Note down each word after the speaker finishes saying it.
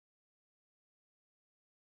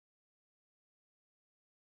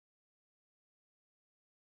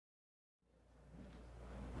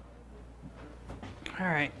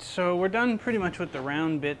Alright, so we're done pretty much with the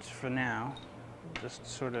round bits for now. Just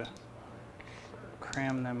sort of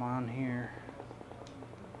cram them on here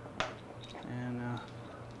and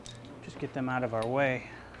just get them out of our way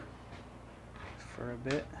for a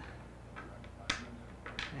bit.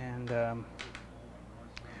 And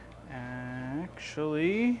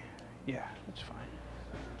actually, yeah, that's fine.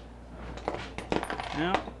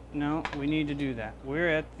 No, we need to do that. We're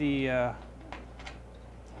at the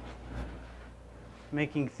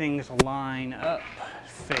making things line up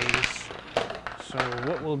phase. So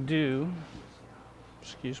what we'll do,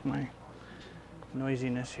 excuse my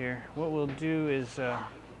noisiness here, what we'll do is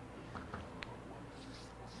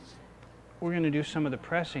we're going to do some of the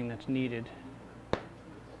pressing that's needed.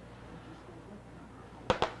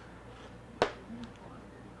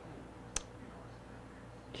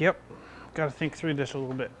 Yep, got to think through this a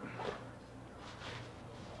little bit.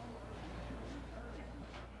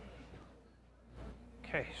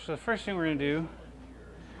 Okay, so the first thing we're going to do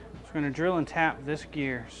is we're going to drill and tap this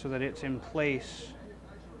gear so that it's in place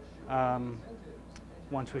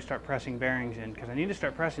once we start pressing bearings in, because I need to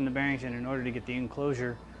start pressing the bearings in order to get the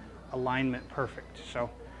enclosure alignment perfect. So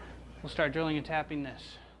we'll start drilling and tapping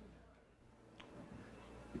this.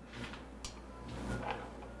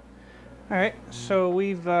 All right, so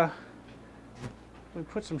we put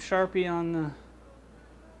some Sharpie on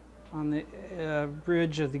the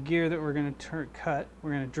bridge of the gear that we're going to cut.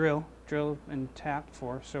 We're going to drill and tap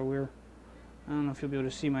for. So I don't know if you'll be able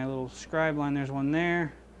to see my little scribe line. There's one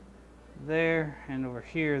there, and over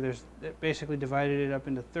here. It basically divided it up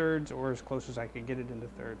into thirds, or as close as I could get it into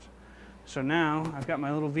thirds. So now I've got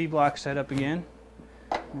my little V-block set up again.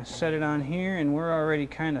 I'm going to set it on here, and we're already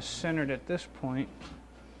kind of centered at this point.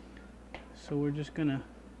 So we're just going to,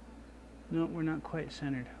 no, we're not quite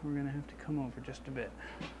centered. We're going to have to come over just a bit.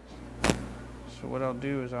 So what I'll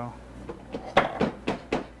do is I'll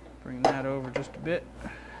bring that over just a bit.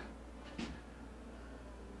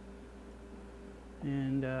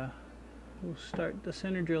 And we'll start the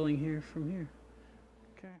center drilling here from here.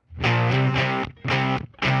 Okay.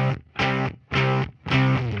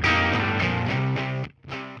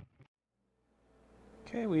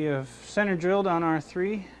 Okay, we have center drilled on our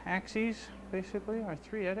 3 axes, basically. Our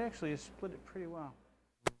 3, that actually has split it pretty well.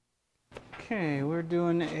 Okay, we're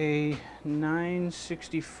doing a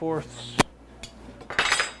 9/64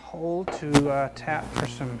 hole to tap for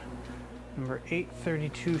some number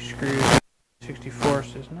 832 screws. 64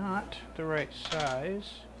 is not the right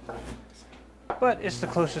size, but it's the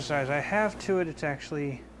closest size I have to it. It's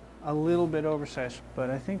actually a little bit oversized, but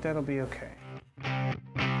I think that'll be okay.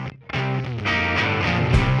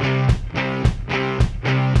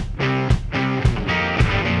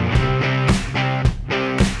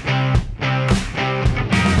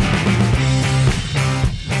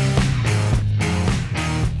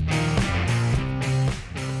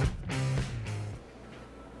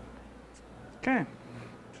 Okay,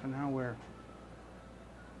 so now we're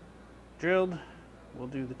drilled. We'll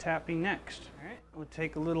do the tapping next. All right, we'll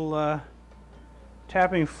take a little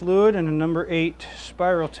tapping fluid and a number 8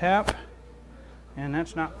 spiral tap, and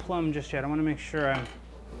that's not plumb just yet. I want to make sure I'm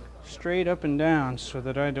straight up and down so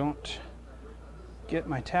that I don't get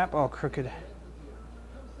my tap all crooked.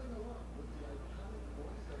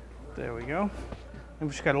 There we go. I've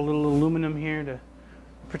just got a little aluminum here to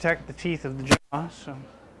protect the teeth of the jaw, so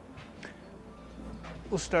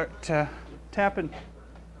we'll start tapping.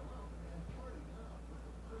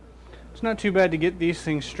 It's not too bad to get these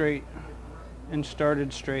things straight and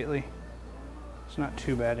started straightly. It's not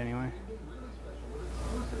too bad anyway.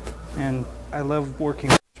 And I love working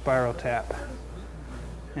with spiral tap.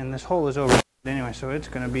 And this hole is over anyway, so it's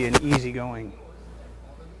going to be an easygoing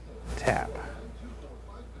tap.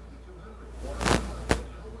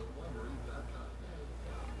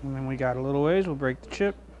 And then we got a little ways, we'll break the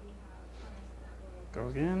chip. Go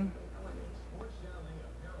again.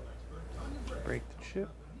 Break the chip.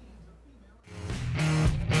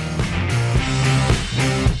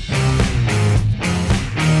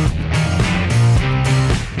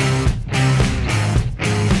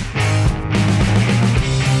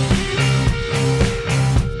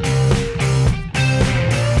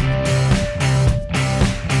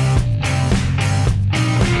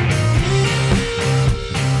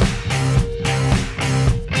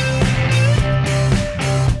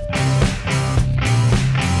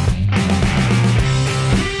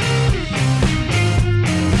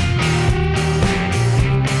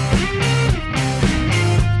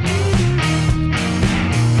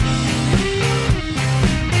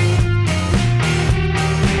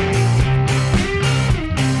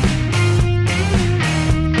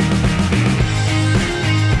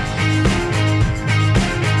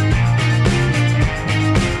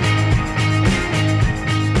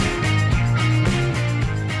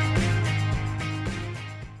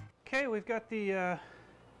 got the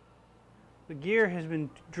gear has been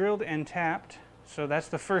drilled and tapped, so that's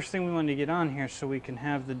the first thing we want to get on here, so we can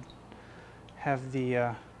have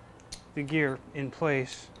the gear in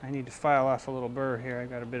place. I need to file off a little burr here. I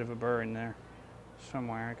got a bit of a burr in there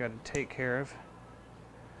somewhere I got to take care of,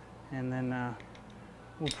 and then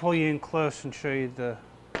we'll pull you in close and show you the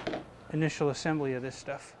initial assembly of this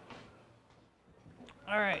stuff.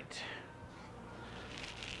 All right.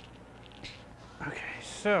 Okay,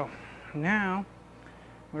 so now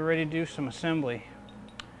we're ready to do some assembly.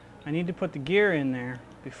 I need to put the gear in there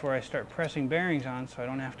before I start pressing bearings on, so I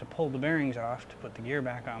don't have to pull the bearings off to put the gear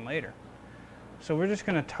back on later. So we're just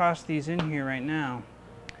going to toss these in here right now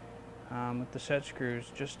with the set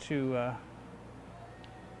screws, just to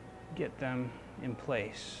get them in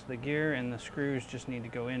place. The gear and the screws just need to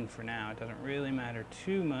go in for now. It doesn't really matter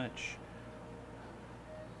too much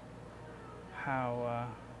how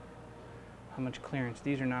much clearance.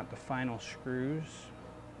 These are not the final screws.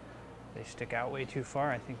 They stick out way too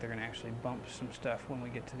far. I think they're going to actually bump some stuff when we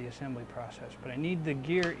get to the assembly process. But I need the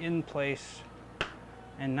gear in place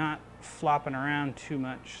and not flopping around too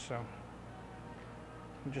much. So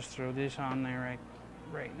we'll just throw this on there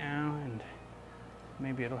right now, and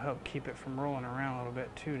maybe it'll help keep it from rolling around a little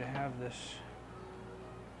bit too, to have this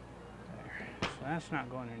there. So that's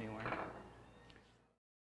not going anywhere.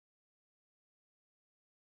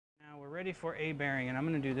 Now we're ready for a bearing, and I'm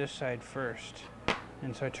going to do this side first.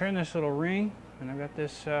 And so I turn this little ring, and I've got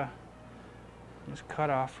this this cut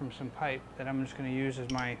off from some pipe that I'm just going to use as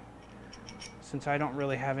my, since I don't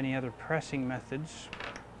really have any other pressing methods,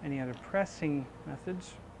 any other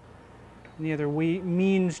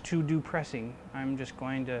means to do pressing, I'm just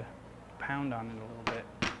going to pound on it a little bit.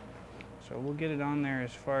 So we'll get it on there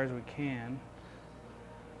as far as we can,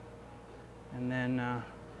 and then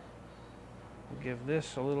we'll give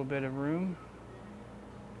this a little bit of room.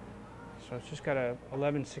 So it's just got a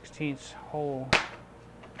 11/16 hole,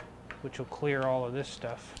 which will clear all of this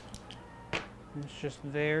stuff. And it's just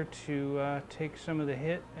there to take some of the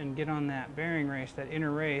hit and get on that bearing race, that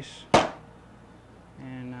inner race.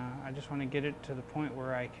 And I just want to get it to the point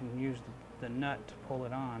where I can use the nut to pull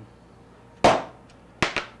it on.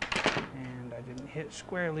 And I didn't hit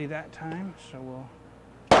squarely that time, so we'll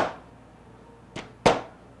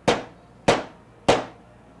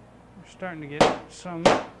starting to get some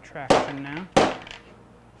traction now, so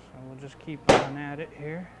we'll just keep on at it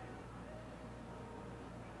here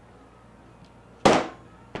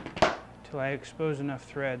till I expose enough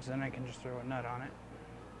threads, then I can just throw a nut on it.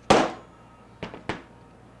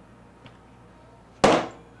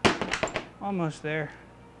 Almost there.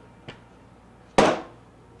 There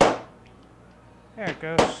it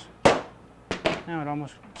goes. Now it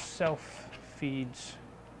almost self-feeds.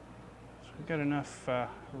 We've got enough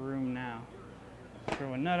room now.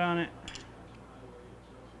 Throw a nut on it.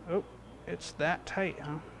 Oh, it's that tight,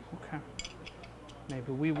 huh? Okay.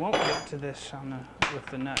 Maybe we won't get to this on with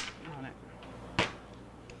the nut on it.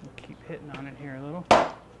 We'll keep hitting on it here a little.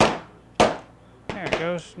 There it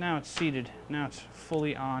goes. Now it's seated. Now it's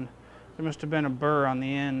fully on. There must have been a burr on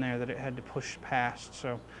the end there that it had to push past,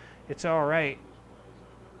 so it's all right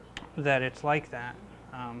that it's like that,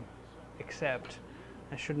 except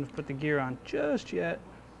I shouldn't have put the gear on just yet,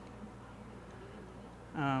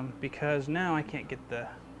 because now I can't get the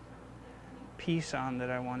piece on that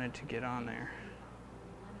I wanted to get on there.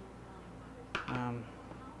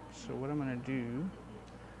 So what I'm going to do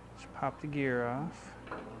is pop the gear off.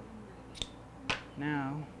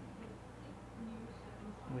 Now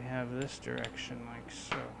we have this direction like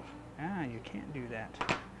so. Ah, you can't do that.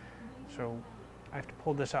 So I have to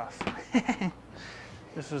pull this off.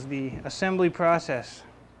 This is the assembly process.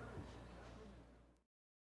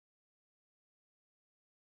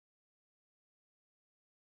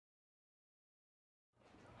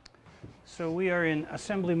 So we are in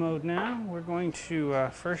assembly mode now. We're going to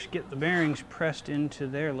first get the bearings pressed into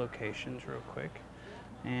their locations real quick.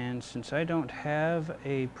 And since I don't have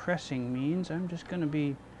a pressing means, I'm just going to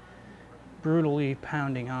be brutally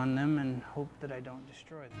pounding on them and hope that I don't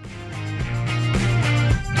destroy them.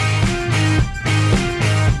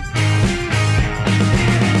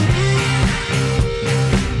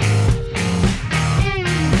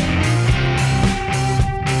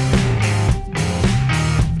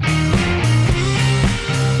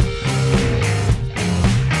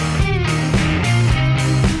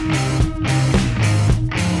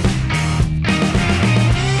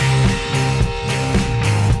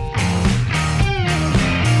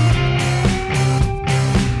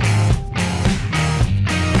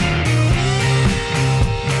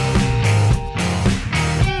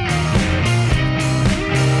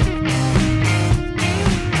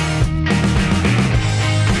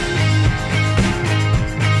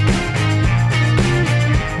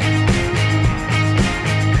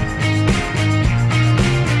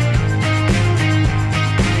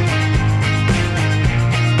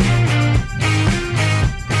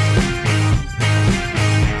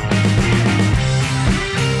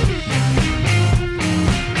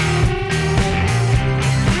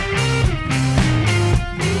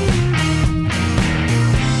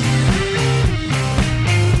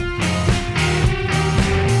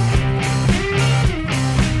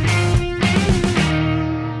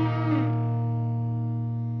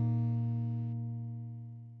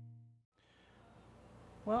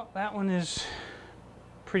 Well, that one is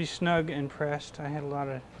pretty snug and pressed. I had a lot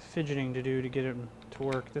of fidgeting to do to get it to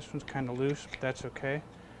work. This one's kind of loose, but that's okay,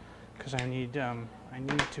 because I need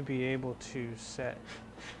to be able to set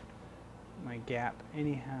my gap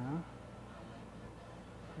anyhow,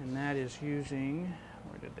 and that is using,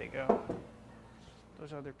 where did they go?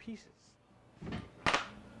 Those other pieces.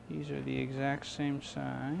 These are the exact same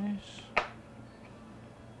size.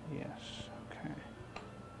 Yes, okay.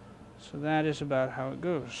 So that is about how it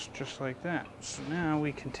goes, just like that. So now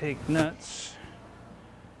we can take nuts.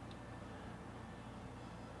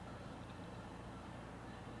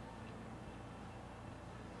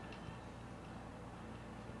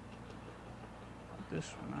 Put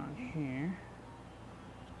this one on here.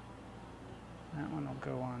 That one will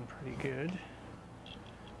go on pretty good.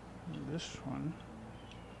 And this one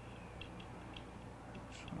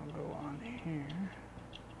will go on here.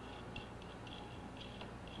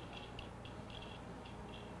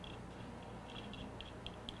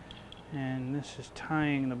 And this is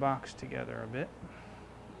tying the box together a bit.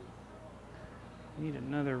 Need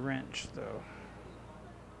another wrench though.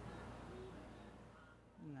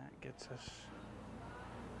 And that gets us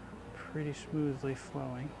pretty smoothly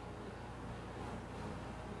flowing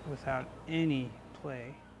without any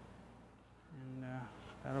play. And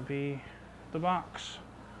that'll be the box.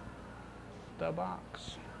 The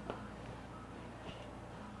box.